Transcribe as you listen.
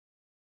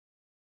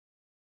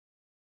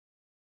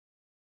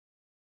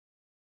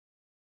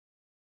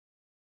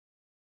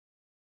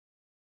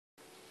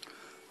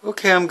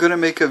Okay, I'm going to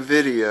make a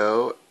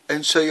video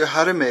and show you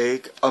how to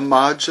make a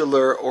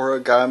modular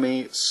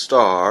origami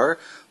star.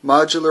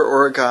 Modular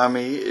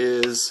origami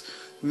is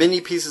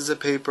many pieces of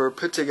paper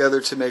put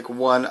together to make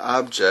one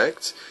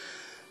object.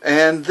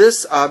 And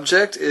this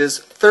object is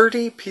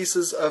 30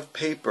 pieces of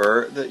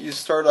paper that you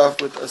start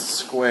off with a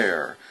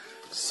square.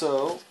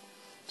 So,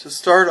 to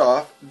start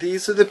off,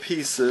 these are the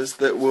pieces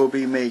that we'll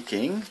be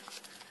making.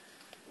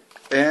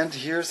 And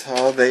here's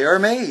how they are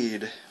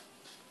made.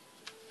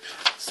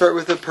 Start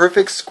with a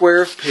perfect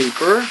square of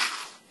paper.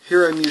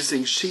 Here I'm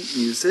using sheet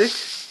music.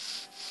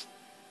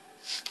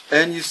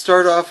 And you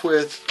start off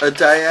with a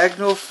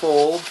diagonal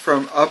fold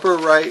from upper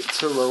right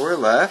to lower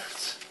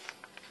left.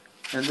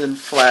 And then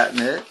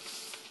flatten it.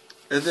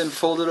 And then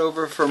fold it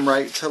over from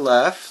right to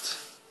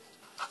left.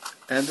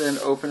 And then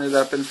open it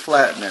up and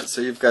flatten it. So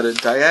you've got a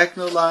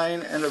diagonal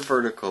line and a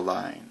vertical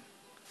line.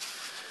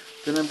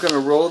 Then I'm going to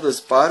roll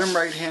this bottom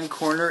right hand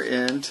corner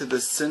into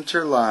the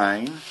center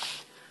line,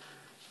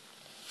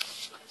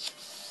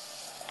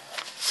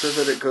 so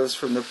that it goes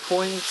from the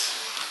point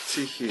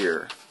to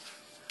here.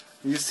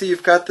 You see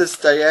you've got this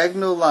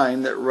diagonal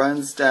line that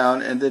runs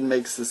down and then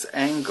makes this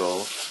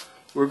angle.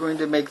 We're going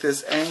to make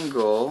this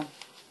angle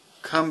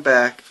come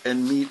back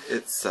and meet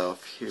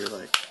itself here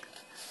like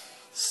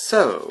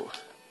so.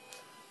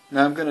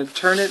 Now I'm going to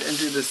turn it and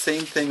do the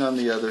same thing on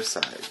the other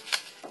side.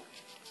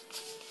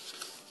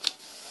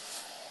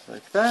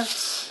 Like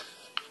that.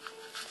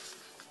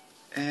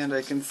 And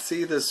I can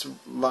see this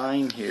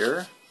line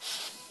here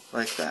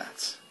like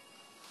that.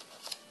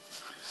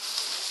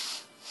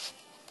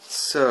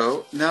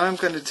 So now I'm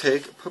going to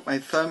put my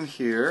thumb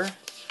here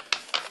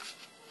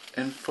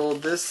and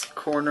fold this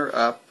corner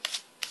up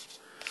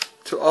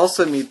to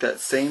also meet that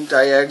same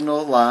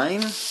diagonal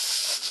line.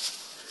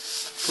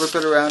 Flip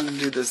it around and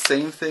do the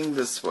same thing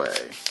this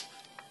way.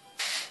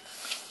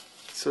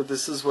 So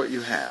this is what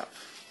you have.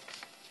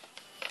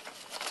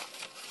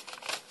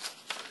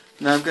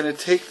 Now I'm going to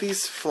take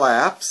these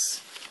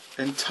flaps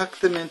and tuck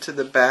them into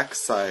the back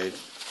side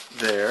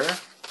there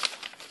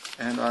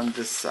and on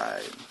this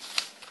side.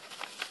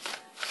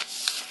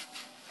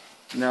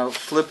 Now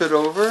flip it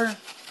over,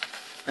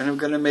 and I'm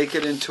going to make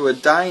it into a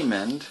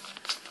diamond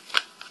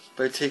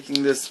by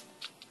taking this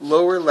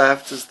lower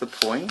left as the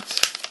point,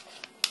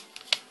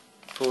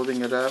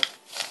 folding it up,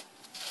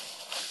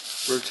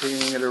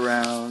 rotating it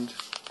around.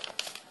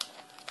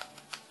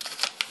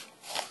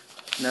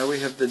 Now we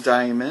have the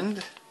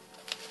diamond.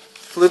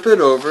 Flip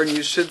it over and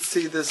you should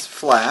see this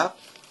flap,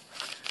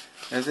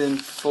 and then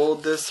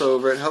fold this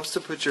over. It helps to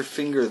put your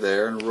finger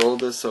there and roll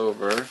this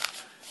over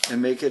and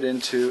make it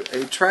into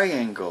a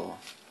triangle.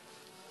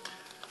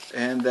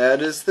 And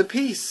that is the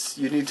piece.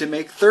 You need to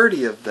make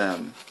 30 of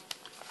them.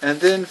 And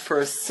then for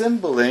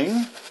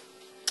assembling,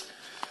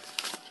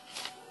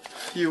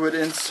 you would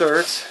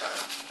insert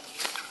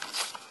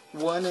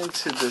one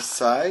into this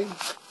side,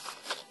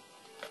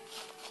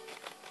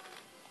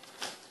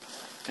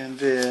 and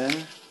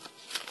then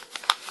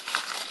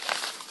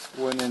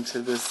one into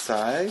this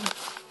side,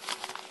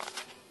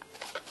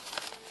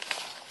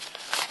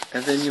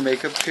 and then you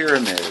make a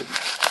pyramid.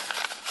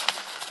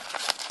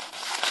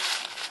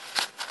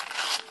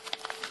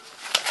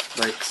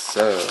 Like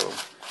so.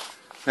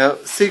 Now,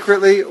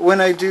 secretly, when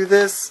I do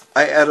this,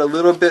 I add a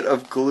little bit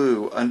of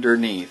glue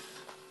underneath.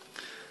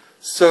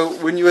 So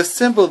when you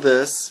assemble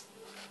this,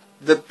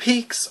 the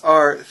peaks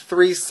are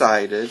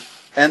 3-sided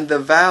and the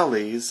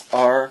valleys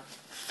are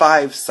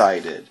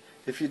 5-sided.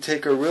 If you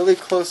take a really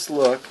close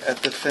look at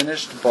the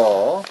finished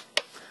ball,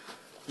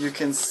 you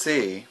can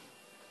see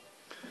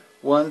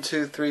 1,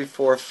 2, 3,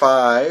 4,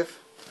 5,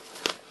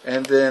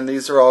 and then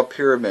these are all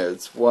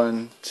pyramids,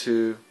 1,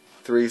 2,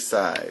 3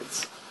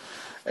 sides.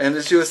 And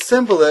as you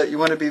assemble it, you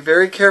want to be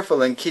very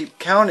careful and keep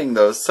counting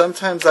those.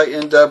 Sometimes I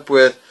end up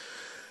with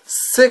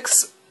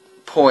 6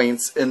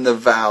 points in the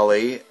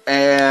valley,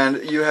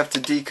 and you have to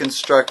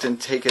deconstruct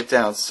and take it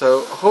down.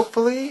 So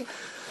hopefully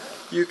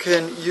you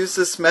can use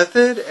this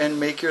method and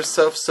make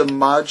yourself some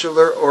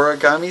modular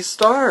origami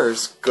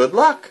stars. Good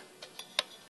luck!